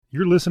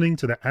You're listening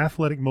to the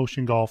Athletic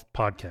Motion Golf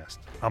Podcast.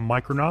 I'm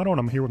Mike Renato, and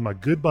I'm here with my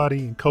good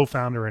buddy and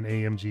co-founder in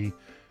AMG,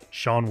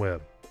 Sean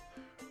Webb.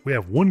 We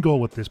have one goal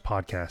with this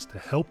podcast: to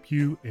help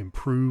you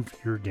improve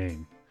your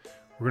game.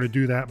 We're going to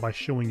do that by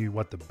showing you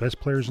what the best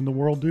players in the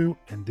world do,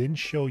 and then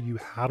show you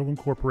how to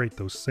incorporate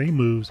those same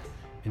moves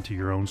into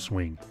your own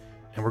swing.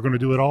 And we're going to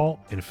do it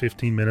all in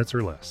 15 minutes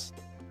or less.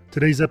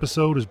 Today's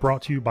episode is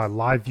brought to you by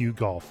LiveView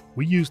Golf.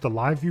 We use the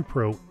LiveView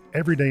Pro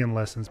every day in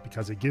lessons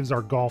because it gives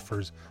our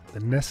golfers the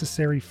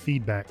necessary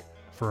feedback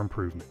for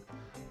improvement.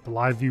 The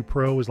LiveView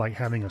Pro is like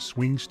having a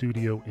swing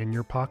studio in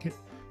your pocket.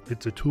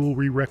 It's a tool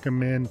we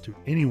recommend to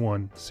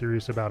anyone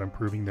serious about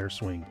improving their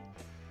swing.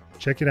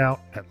 Check it out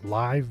at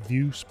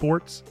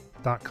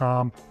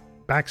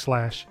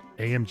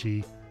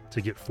liveviewsports.com/AMG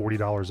to get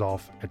 $40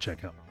 off at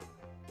checkout.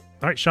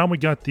 All right, Sean, we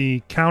got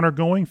the counter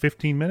going,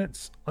 15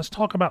 minutes. Let's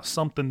talk about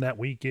something that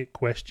we get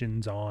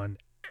questions on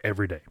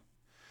every day.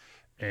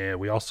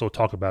 And we also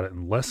talk about it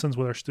in lessons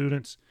with our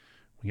students.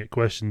 We get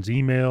questions,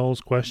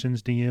 emails,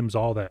 questions, DMs,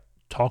 all that,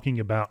 talking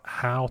about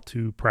how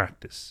to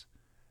practice.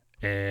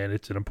 And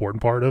it's an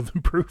important part of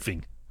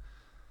improving.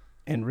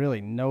 And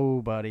really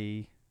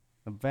the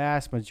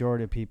vast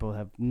majority of people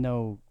have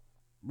no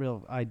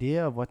real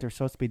idea of what they're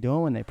supposed to be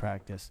doing when they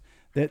practice.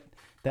 That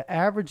the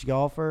average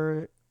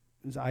golfer's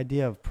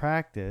idea of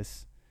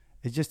practice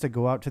is just to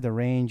go out to the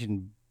range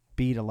and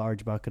beat a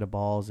large bucket of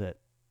balls at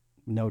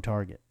no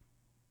target.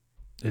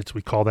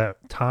 We call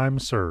that time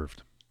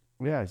served.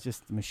 Yeah, it's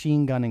just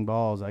machine gunning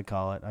balls, I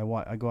call it. I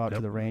go out to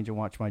the range and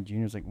watch my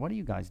juniors like, what are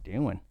you guys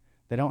doing?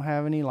 They don't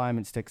have any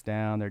alignment sticks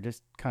down. They're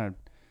just kind of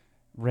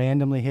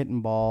randomly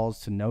hitting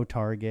balls to no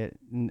target.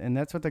 And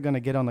that's what they're going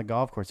to get on the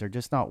golf course. They're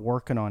just not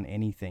working on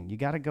anything. You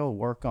got to go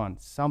work on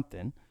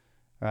something,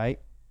 right?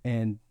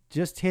 And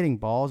just hitting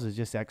balls is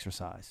just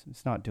exercise.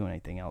 It's not doing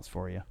anything else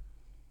for you.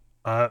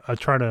 I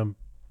try to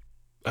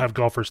have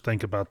golfers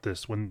think about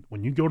this when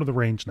you go to the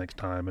range next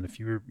time, and if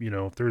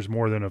if there's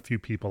more than a few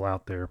people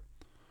out there,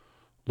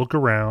 look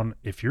around.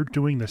 If you're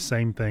doing the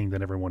same thing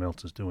that everyone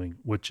else is doing,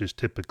 which is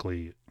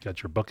typically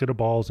got your bucket of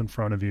balls in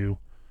front of you,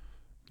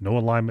 no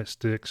alignment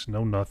sticks,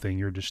 no nothing,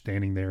 you're just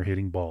standing there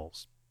hitting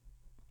balls,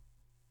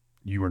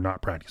 you are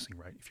not practicing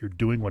right. If you're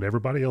doing what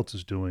everybody else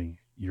is doing,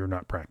 you're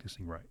not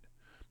practicing right,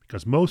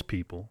 because most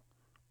people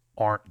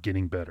aren't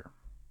getting better.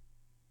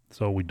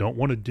 So we don't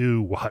want to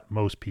do what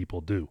most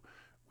people do.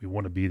 We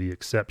want to be the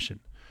exception.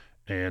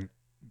 And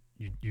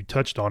you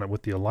touched on it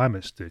with the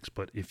alignment sticks,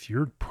 but if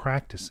you're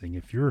practicing,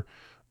 if you're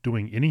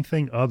doing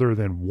anything other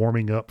than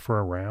warming up for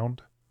a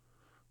round,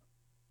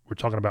 we're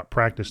talking about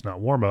practice, not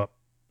warm up,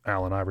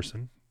 Allen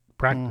Iverson,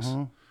 practice.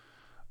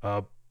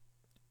 Mm-hmm.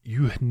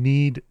 You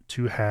need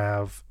to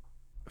have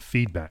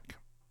feedback,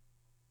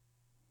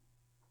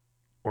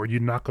 or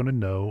you're not going to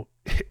know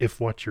if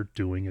what you're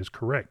doing is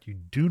correct. You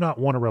do not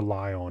want to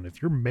rely on,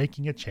 if you're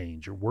making a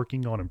change, you're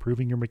working on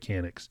improving your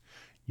mechanics,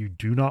 you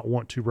do not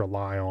want to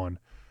rely on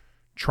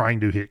trying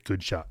to hit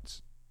good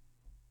shots.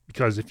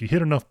 Because if you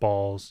hit enough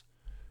balls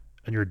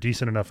and you're a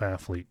decent enough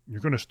athlete,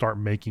 you're going to start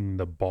making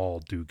the ball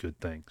do good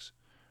things.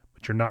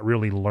 But you're not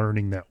really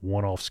learning that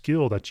one-off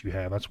skill that you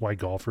have. That's why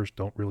golfers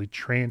don't really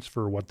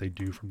transfer what they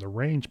do from the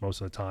range most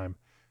of the time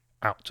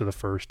out to the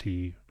first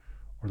tee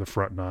or the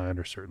front nine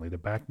or certainly the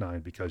back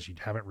nine, because you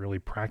haven't really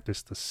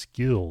practiced the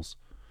skills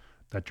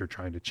that you're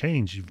trying to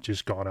change. You've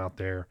just gone out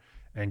there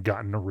and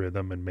gotten a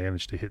rhythm and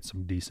managed to hit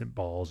some decent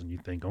balls, and you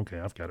think, okay,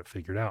 I've got it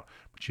figured out.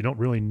 But you don't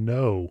really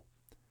know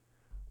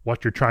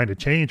what you're trying to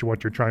change or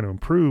what you're trying to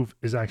improve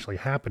is actually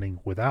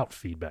happening without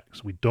feedback.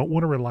 So we don't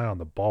want to rely on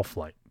the ball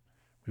flight.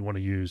 We want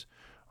to use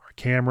our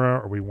camera,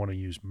 or we want to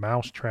use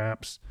mouse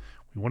traps.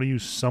 We want to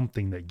use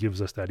something that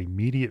gives us that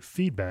immediate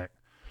feedback,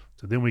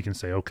 so then we can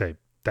say, okay,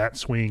 that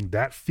swing,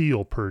 that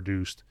feel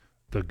produced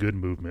the good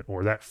movement,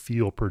 or that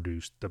feel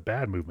produced the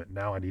bad movement.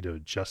 Now I need to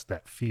adjust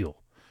that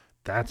feel.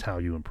 That's how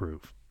you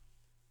improve.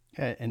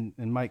 Yeah, and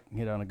Mike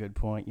hit on a good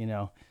point.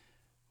 The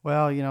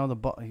ball. You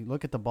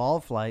look at the ball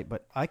flight,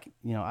 but I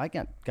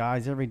got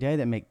guys every day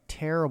that make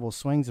terrible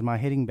swings in my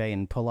hitting bay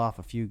and pull off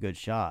a few good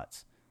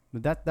shots.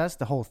 But that's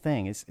the whole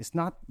thing. It's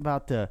not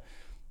about the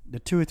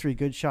 2 or 3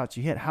 good shots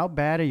you hit. How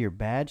bad are your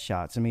bad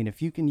shots? I mean,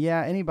 if you can,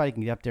 anybody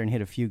can get up there and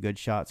hit a few good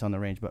shots on the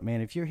range. But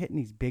man, if you're hitting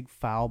these big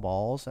foul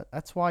balls,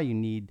 that's why you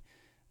need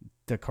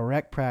the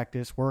correct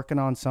practice, working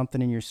on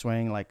something in your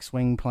swing, like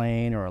swing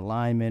plane or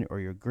alignment or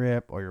your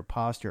grip or your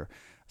posture,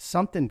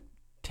 something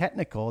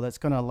technical that's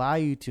going to allow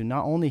you to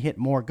not only hit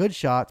more good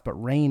shots, but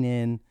rein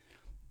in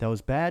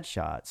those bad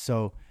shots.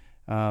 So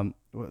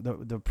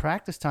the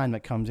practice time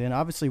that comes in,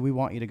 obviously we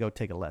want you to go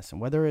take a lesson,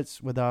 whether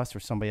it's with us or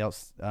somebody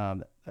else,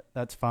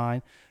 that's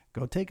fine.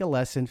 Go take a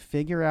lesson,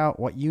 figure out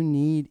what you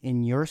need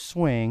in your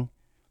swing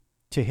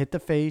to hit the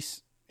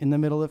face, in the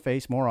middle of the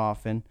face more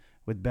often,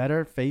 with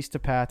better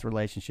face-to-path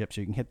relationship,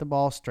 so you can hit the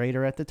ball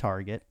straighter at the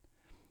target.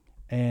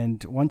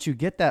 And once you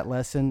get that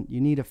lesson, you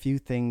need a few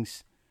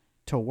things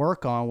to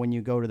work on when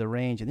you go to the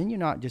range. And then you're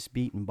not just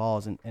beating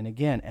balls. And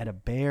again, at a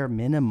bare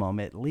minimum,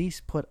 at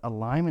least put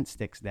alignment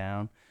sticks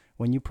down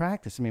when you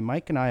practice. I mean,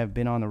 Mike and I have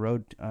been on the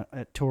road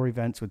at tour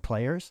events with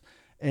players,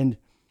 And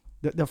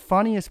the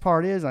funniest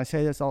part is, and I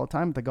say this all the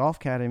time at the Golf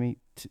Academy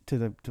to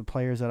the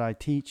players that I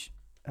teach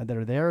that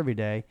are there every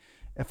day,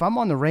 if I'm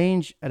on the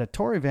range at a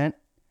tour event,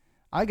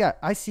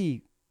 I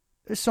see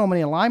there's so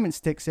many alignment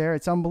sticks there.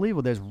 It's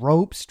unbelievable. There's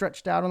ropes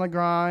stretched out on the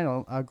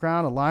ground,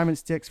 alignment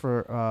sticks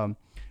for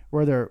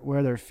where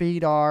their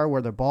feet are,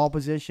 where their ball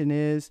position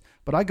is.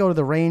 But I go to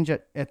the range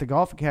at the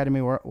Golf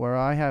Academy where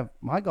I have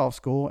my golf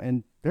school,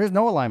 and there's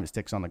no alignment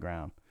sticks on the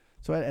ground.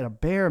 So at a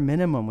bare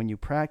minimum, when you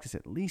practice,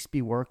 at least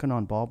be working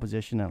on ball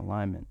position and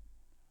alignment.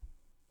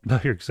 No,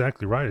 you're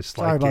exactly right. It's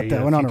Sorry about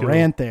that. I went on a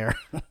rant there.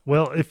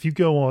 Well, if you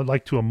go on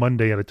like to a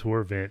Monday at a tour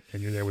event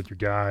and you're there with your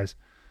guys,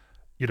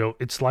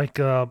 it's like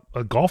a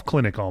golf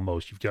clinic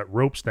almost. You've got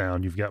ropes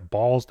down, you've got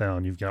balls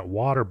down, you've got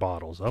water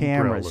bottles,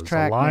 umbrellas,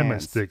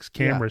 alignment sticks,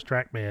 cameras,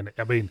 TrackMan.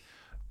 I mean,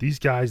 these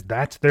guys,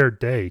 that's their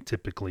day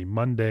typically.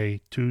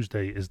 Monday,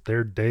 Tuesday is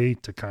their day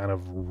to kind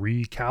of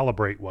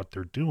recalibrate what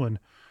they're doing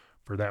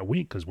for that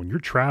week. Because when you're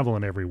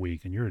traveling every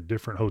week and you're at a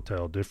different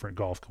hotel, different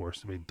golf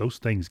course, I mean, those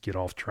things get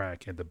off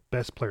track. And the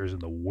best players in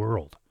the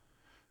world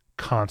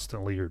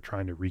constantly are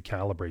trying to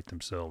recalibrate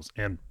themselves.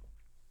 And,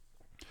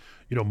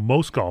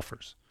 most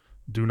golfers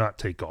do not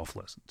take golf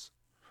lessons.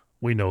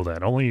 We know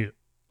that.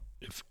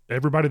 If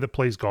everybody that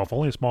plays golf,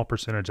 only a small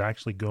percentage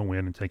actually go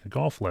in and take a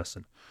golf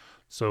lesson.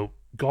 So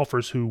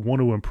golfers who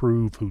want to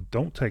improve, who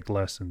don't take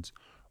lessons,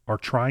 are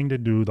trying to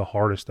do the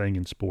hardest thing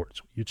in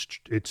sports.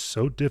 It's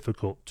so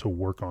difficult to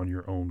work on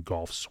your own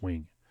golf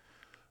swing.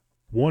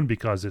 One,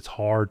 because it's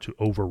hard to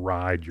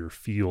override your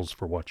feels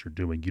for what you're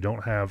doing. You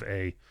don't have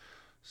a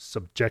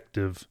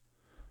subjective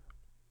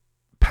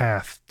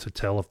path to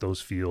tell if those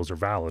feels are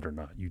valid or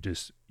not.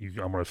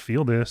 I'm going to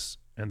feel this,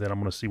 and then I'm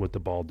going to see what the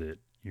ball did.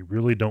 You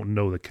really don't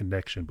know the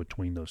connection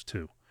between those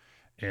two.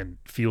 And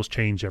feels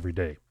change every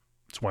day.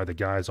 That's why the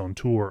guys on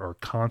tour are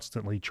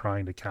constantly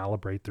trying to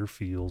calibrate their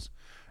feels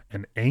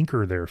and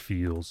anchor their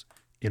feels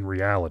in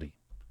reality.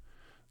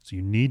 So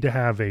you need to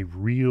have a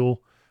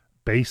real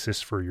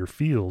basis for your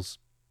feels,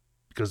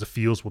 because the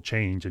feels will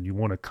change, and you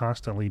want to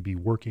constantly be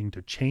working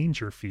to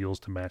change your feels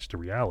to match the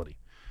reality.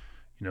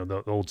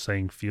 The old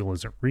saying, feel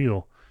isn't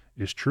real,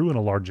 is true in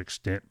a large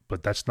extent,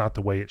 but that's not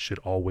the way it should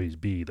always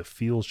be. The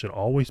feels should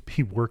always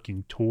be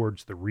working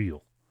towards the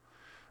real.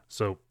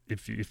 So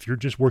if you're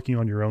just working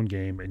on your own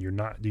game and you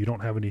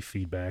don't have any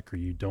feedback, or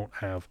you don't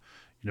have,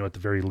 at the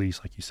very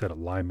least, like you said,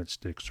 alignment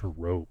sticks or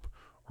rope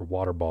or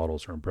water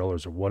bottles or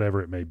umbrellas or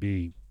whatever it may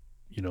be,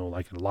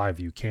 like a live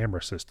view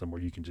camera system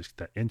where you can just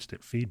get that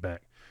instant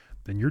feedback,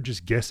 then you're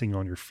just guessing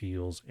on your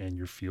feels, and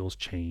your feels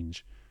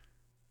change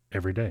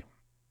every day.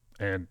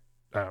 And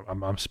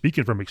I'm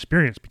speaking from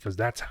experience, because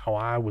that's how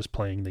I was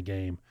playing the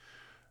game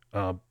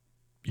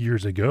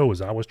years ago.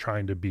 As I was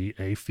trying to be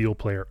a field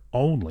player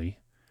only,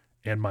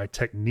 and my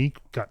technique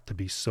got to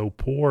be so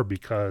poor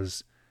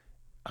because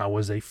I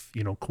was a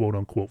quote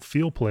unquote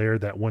field player,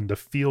 that when the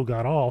field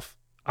got off,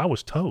 I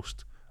was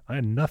toast. I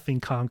had nothing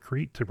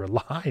concrete to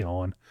rely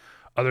on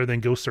other than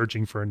go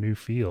searching for a new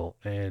feel.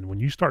 And when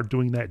you start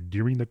doing that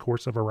during the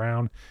course of a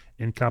round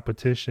in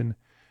competition,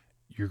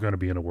 you're going to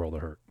be in a world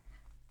of hurt.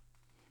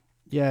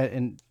 Yeah,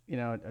 and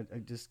I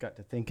just got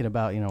to thinking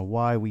about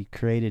why we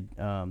created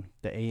the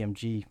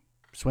AMG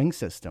swing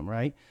system,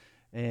 right?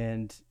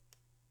 And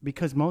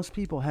because most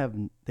people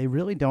they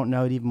really don't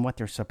know even what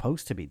they're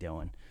supposed to be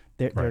doing.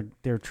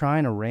 They're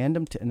trying a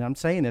random and I'm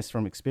saying this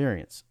from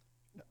experience.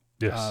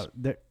 Yes.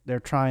 They're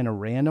trying a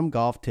random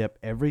golf tip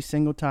every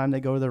single time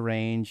they go to the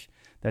range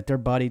that their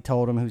buddy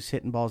told them, who's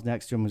hitting balls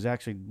next to them, who's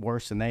actually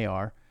worse than they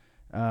are.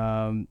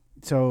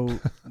 So,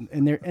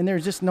 and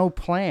there's just no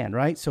plan,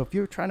 right? So if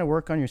you're trying to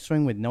work on your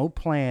swing with no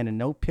plan and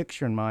no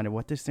picture in mind of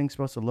what this thing's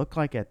supposed to look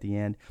like at the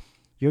end,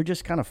 you're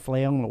just kind of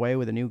flailing away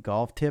with a new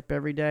golf tip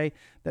every day.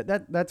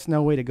 That's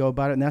no way to go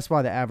about it. And that's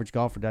why the average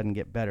golfer doesn't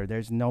get better.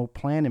 There's no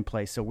plan in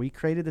place. So we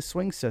created the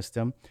swing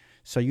system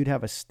so you'd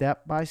have a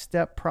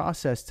step-by-step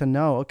process to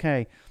know,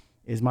 okay,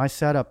 is my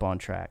setup on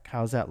track?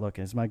 How's that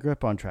looking? Is my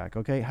grip on track?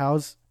 Okay,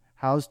 how's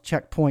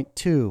checkpoint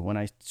 2 when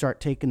I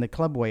start taking the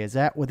club away? Is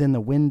that within the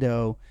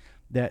window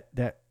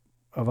that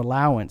of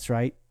allowance,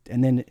 right?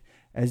 And then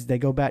as they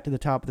go back to the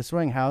top of the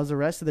swing, how's the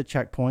rest of the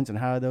checkpoints, and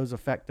how do those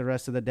affect the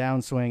rest of the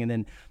downswing? And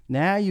then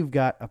now you've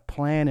got a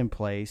plan in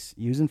place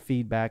using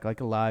feedback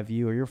like a live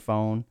view or your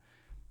phone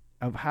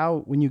of how,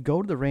 when you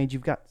go to the range,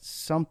 you've got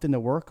something to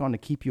work on to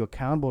keep you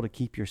accountable, to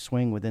keep your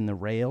swing within the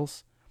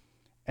rails.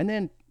 And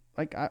then,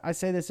 like I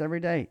say this every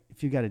day,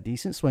 if you got a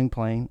decent swing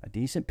plane, a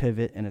decent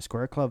pivot, and a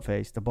square club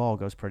face, the ball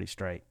goes pretty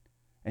straight.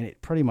 And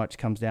it pretty much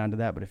comes down to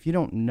that. But if you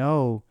don't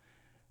know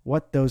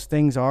what those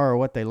things are or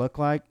what they look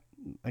like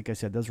I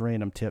said, those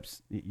random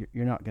tips,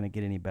 you're not going to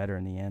get any better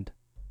in the end.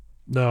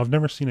 No, I've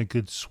never seen a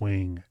good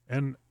swing.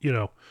 And,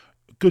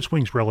 good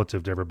swing's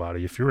relative to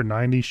everybody. If you're a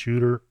 90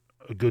 shooter,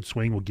 a good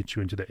swing will get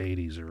you into the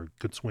 80s, or a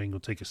good swing will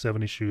take a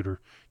 70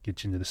 shooter,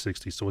 get you into the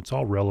 60s. So it's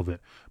all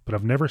relevant. But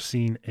I've never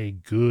seen a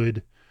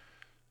good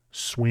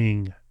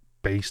swing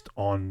based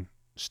on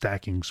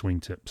stacking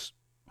swing tips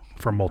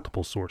from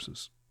multiple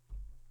sources.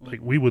 Like,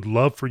 we would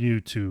love for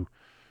you to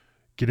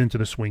get into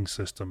the swing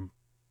system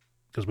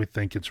because we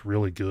think it's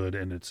really good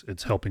and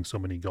it's helping so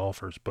many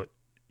golfers. But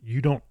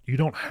you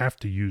don't have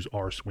to use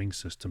our swing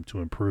system to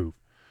improve.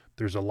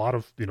 There's a lot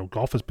of,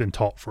 golf has been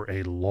taught for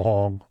a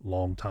long,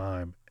 long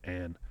time,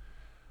 and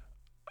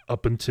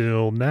up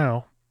until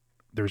now,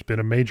 there's been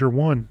a major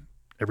one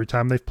every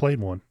time they've played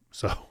one.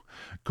 So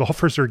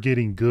golfers are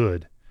getting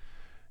good.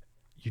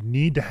 You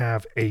need to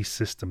have a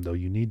system, though.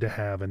 You need to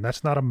have, and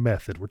that's not a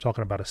method. We're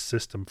talking about a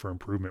system for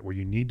improvement where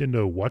you need to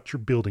know what you're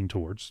building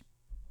towards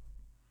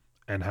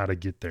and how to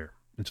get there.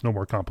 It's no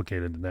more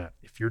complicated than that.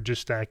 If you're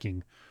just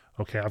stacking,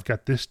 okay, I've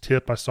got this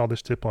tip. I saw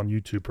this tip on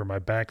YouTube for my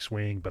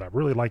backswing, but I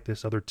really like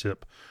this other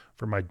tip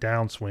for my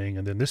downswing.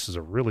 And then this is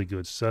a really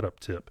good setup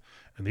tip.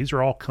 And these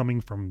are all coming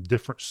from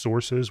different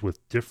sources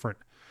with different,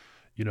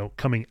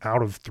 coming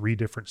out of 3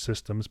 different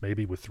systems,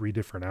 maybe with 3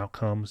 different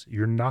outcomes.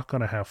 You're not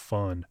going to have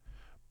fun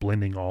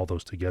blending all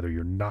those together.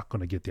 You're not going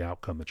to get the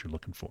outcome that you're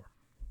looking for.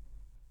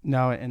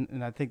 No,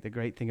 and I think the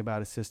great thing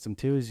about a system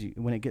too is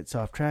when it gets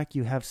off track,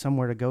 you have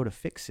somewhere to go to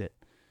fix it.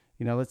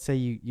 Let's say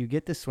you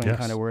get the swing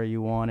kind of where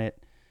you want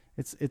it.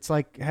 It's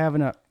like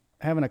having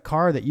a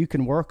car that you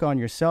can work on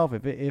yourself.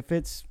 If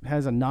it's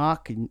has a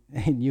knock and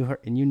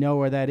you know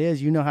where that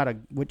is, you know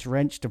which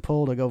wrench to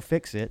pull to go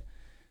fix it.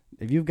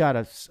 If you've got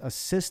a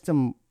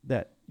system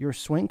that your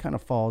swing kind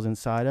of falls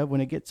inside of,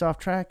 when it gets off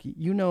track,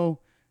 you know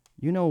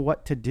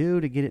what to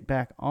do to get it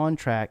back on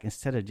track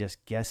instead of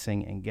just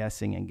guessing and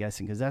guessing and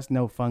guessing, because that's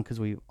no fun, because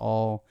we've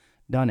all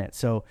done it.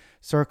 So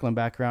circling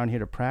back around here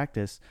to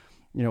practice,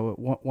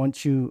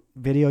 once you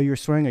video your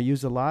swing or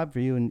use the live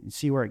view and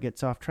see where it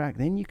gets off track,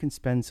 then you can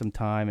spend some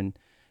time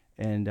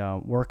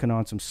and working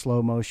on some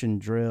slow motion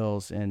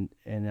drills and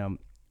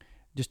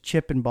just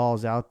chipping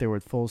balls out there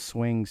with full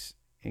swings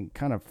and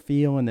kind of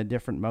feeling the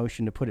different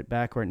motion to put it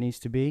back where it needs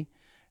to be.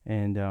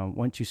 And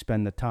once you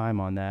spend the time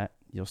on that,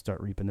 you'll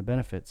start reaping the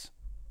benefits.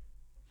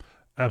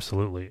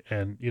 Absolutely.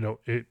 And,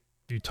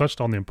 you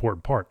touched on the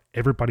important part.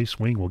 Everybody's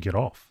swing will get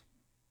off.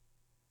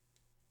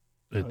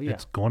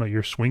 It's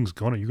your swing's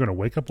you're going to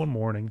wake up one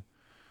morning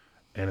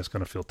and it's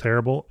going to feel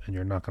terrible, and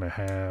you're not going to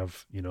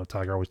have,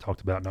 Tiger always talked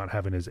about not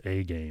having his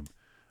A game.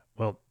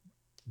 Well,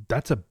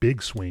 that's a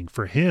big swing.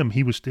 For him,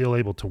 he was still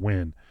able to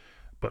win.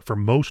 But for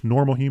most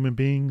normal human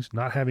beings,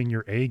 not having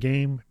your A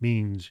game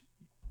means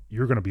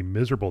you're going to be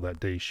miserable that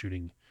day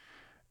shooting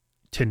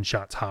 10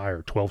 shots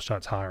higher, 12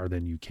 shots higher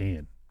than you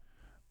can.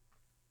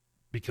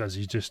 Because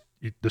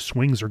the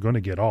swings are going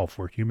to get off.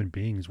 We're human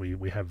beings.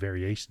 We have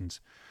variations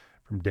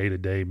from day to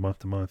day, month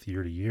to month,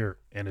 year to year,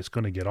 and it's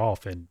going to get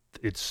off. And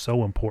it's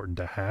so important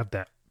to have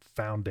that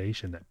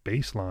foundation, that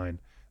baseline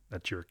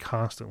that you're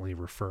constantly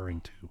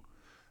referring to,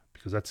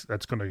 because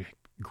that's going to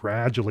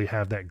gradually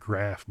have that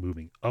graph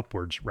moving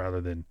upwards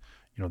rather than,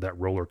 that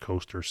roller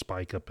coaster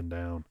spike up and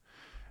down.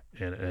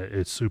 And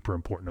it's super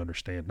important to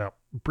understand. Now,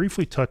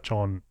 briefly touch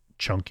on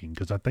chunking,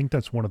 because I think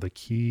that's one of the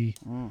key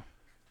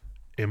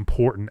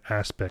important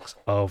aspects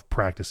of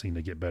practicing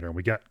to get better.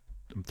 And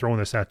I'm throwing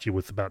this at you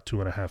with about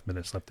 2.5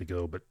 minutes left to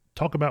go, but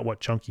talk about what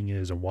chunking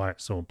is and why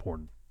it's so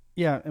important.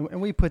 Yeah,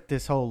 and we put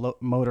this whole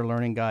motor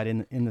learning guide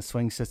in the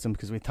swing system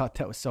because we thought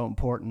that was so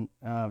important.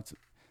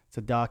 It's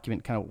a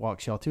document, kind of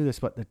walks y'all through this,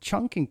 but the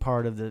chunking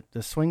part of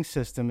the swing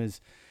system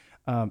is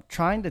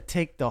trying to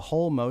take the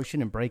whole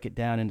motion and break it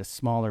down into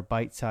smaller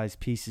bite-sized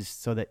pieces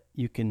so that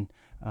you can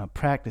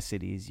practice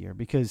it easier.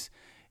 Because,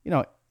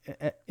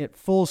 at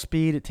full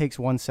speed, it takes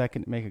 1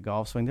 second to make a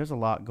golf swing. There's a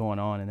lot going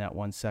on in that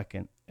 1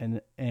 second.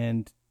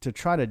 And to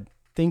try to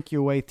think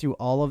your way through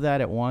all of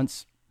that at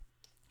once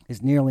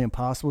is nearly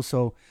impossible.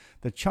 So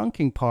the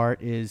chunking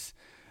part is,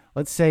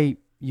 let's say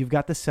you've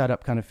got the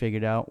setup kind of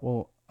figured out.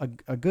 Well,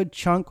 a good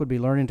chunk would be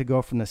learning to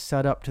go from the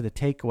setup to the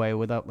takeaway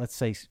without, let's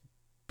say,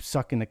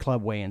 sucking the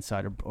club way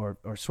inside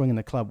or swinging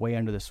the club way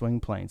under the swing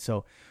plane.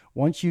 So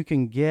once you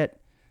can get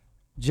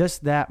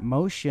just that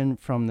motion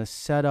from the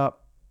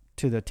setup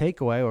to the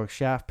takeaway or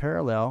shaft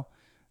parallel,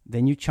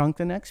 then you chunk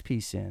the next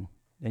piece in.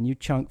 Then you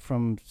chunk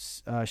from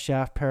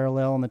shaft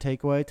parallel on the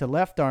takeaway to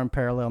left arm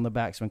parallel in the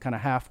backswing, kind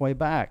of halfway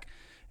back.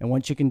 And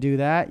once you can do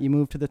that, you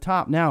move to the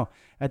top. Now,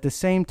 at the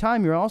same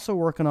time, you're also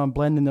working on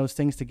blending those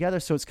things together.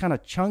 So it's kind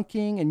of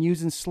chunking and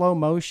using slow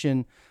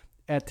motion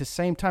at the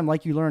same time,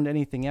 like you learned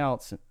anything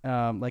else.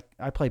 Like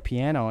I play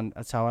piano, and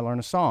that's how I learn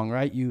a song,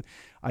 right?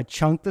 I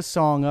chunk the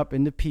song up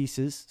into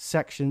pieces,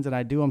 sections, and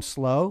I do them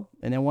slow.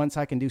 And then once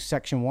I can do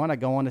section 1, I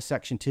go on to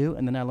section 2,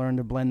 and then I learn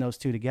to blend those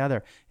two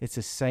together. It's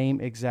the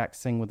same exact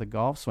thing with the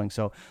golf swing.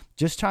 So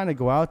just trying to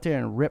go out there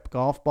and rip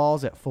golf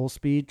balls at full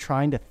speed,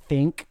 trying to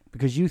think,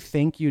 because you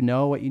think you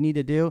know what you need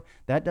to do,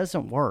 that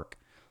doesn't work.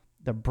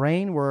 The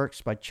brain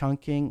works by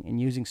chunking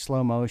and using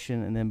slow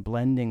motion and then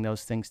blending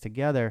those things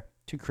together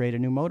to create a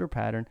new motor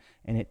pattern,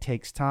 and it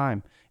takes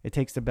time. It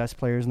takes the best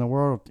players in the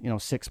world,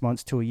 6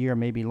 months to a year,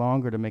 maybe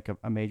longer, to make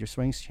a major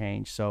swings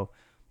change. So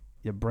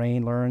the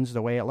brain learns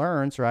the way it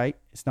learns, right?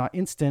 It's not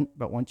instant,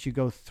 but once you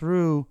go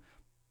through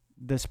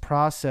this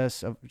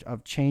process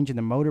of changing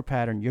the motor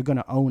pattern, you're going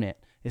to own it.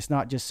 It's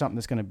not just something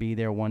that's going to be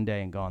there one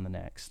day and gone the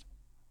next.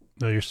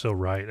 No, you're so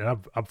right.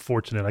 And I'm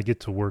fortunate. I get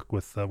to work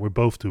with, we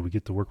both do. We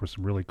get to work with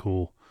some really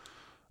cool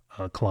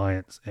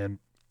clients, and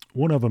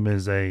one of them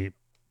is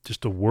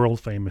just a world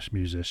famous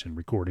musician,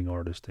 recording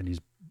artist, and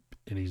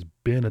he's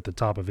been at the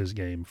top of his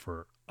game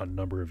for a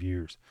number of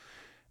years.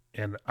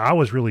 And I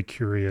was really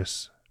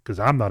curious, because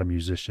I'm not a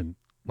musician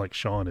like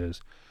Sean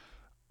is.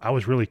 I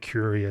was really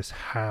curious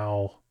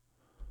how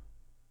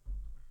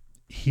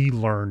he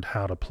learned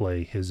how to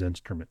play his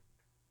instrument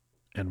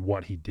and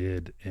what he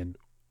did. And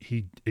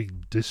he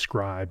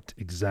described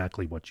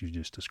exactly what you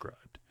just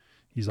described.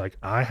 He's like,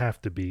 I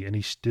have to be, and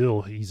he's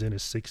in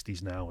his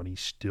 60s now, and he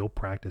still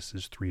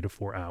practices 3 to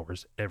 4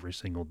 hours every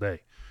single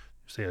day.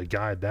 Say a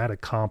guy that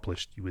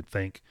accomplished, you would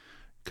think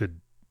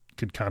could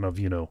kind of,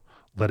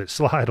 let it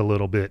slide a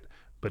little bit.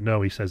 But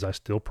no, he says, I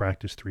still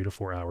practice 3 to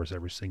 4 hours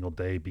every single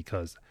day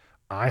because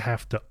I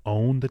have to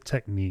own the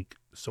technique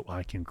so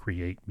I can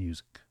create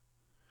music.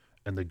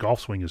 And the golf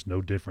swing is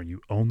no different.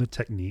 You own the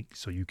technique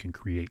so you can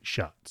create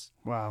shots.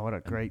 Wow, what a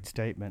great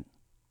statement.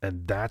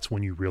 And that's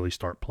when you really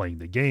start playing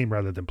the game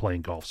rather than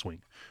playing golf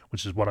swing,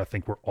 which is what I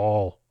think we're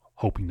all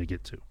hoping to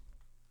get to.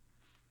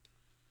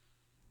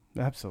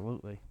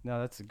 Absolutely. No,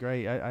 that's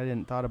great. I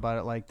didn't thought about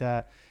it like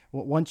that.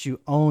 Once you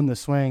own the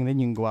swing, then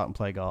you can go out and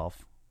play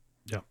golf.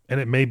 Yeah. And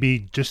it may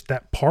be just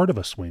that part of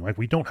a swing. Like,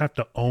 we don't have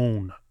to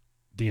own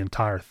the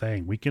entire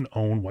thing. We can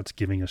own what's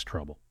giving us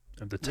trouble.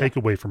 And the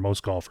takeaway for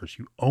most golfers,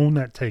 you own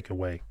that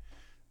takeaway.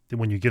 Then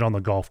when you get on the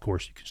golf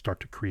course, you can start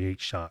to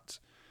create shots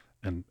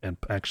and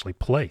actually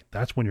play.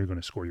 That's when you're going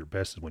to score your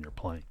best, is when you're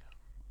playing.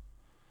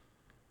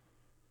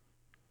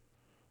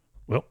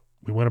 Well,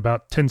 we went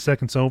about 10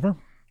 seconds over.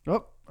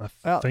 Oh,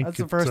 that's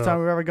the first time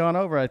we've ever gone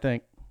over, I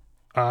think.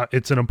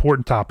 It's an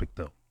important topic,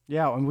 though.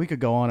 Yeah, and we could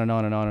go on and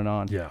on and on and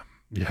on. Yeah.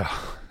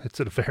 It's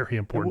a very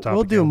important topic.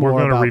 We'll do more. We're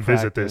going to about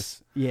revisit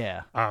practice. this.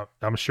 Yeah.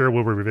 I'm sure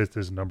we'll revisit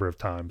this a number of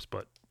times,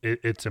 but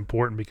it's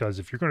important because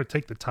if you're going to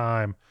take the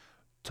time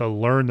to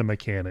learn the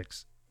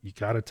mechanics, you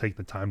got to take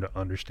the time to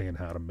understand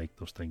how to make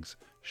those things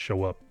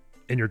show up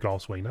in your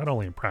golf swing, not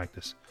only in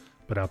practice,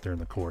 but out there in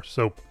the course.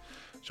 So,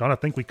 Sean, I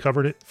think we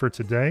covered it for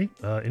today.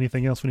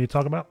 Anything else we need to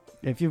talk about?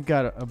 If you've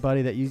got a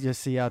buddy that you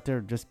just see out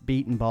there just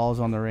beating balls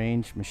on the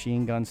range,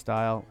 machine gun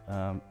style,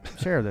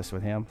 share this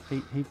with him.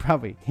 He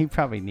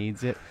probably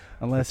needs it.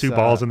 Unless 2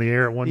 balls in the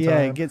air at one time.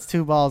 Yeah, he gets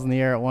 2 balls in the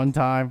air at one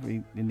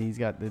time, and he's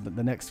got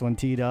the next one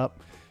teed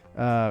up.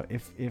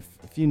 If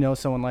you know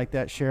someone like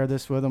that, share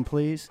this with them,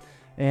 please.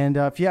 And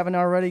if you haven't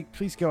already,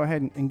 please go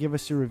ahead and give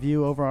us a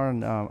review over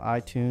on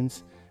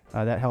iTunes.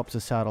 That helps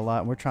us out a lot.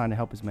 And we're trying to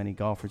help as many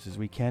golfers as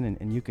we can,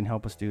 and you can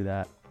help us do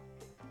that.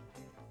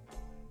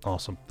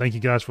 Awesome. Thank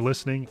you guys for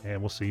listening,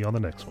 and we'll see you on the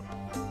next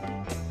one.